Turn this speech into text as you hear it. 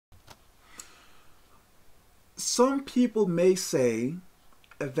Some people may say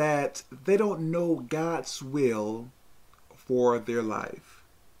that they don't know God's will for their life.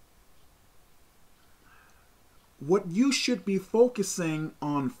 What you should be focusing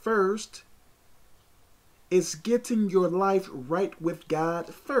on first is getting your life right with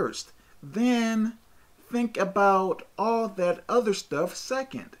God first. Then think about all that other stuff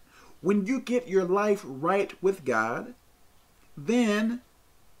second. When you get your life right with God, then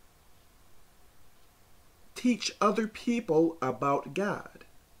teach other people about God.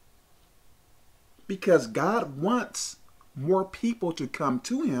 Because God wants more people to come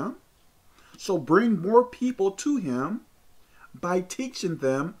to Him. So bring more people to Him by teaching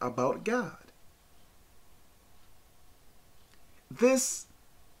them about God. This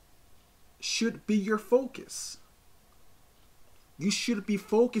should be your focus. You should be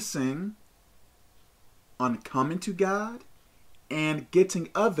focusing on coming to God and getting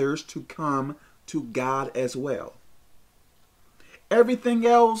others to come to God as well. Everything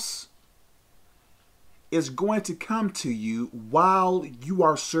else is going to come to you while you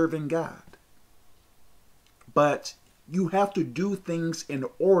are serving God. But you have to do things in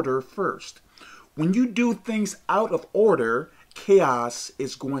order first. When you do things out of order, chaos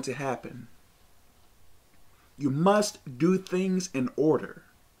is going to happen. You must do things in order.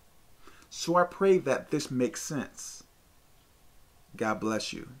 So I pray that this makes sense. God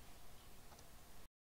bless you.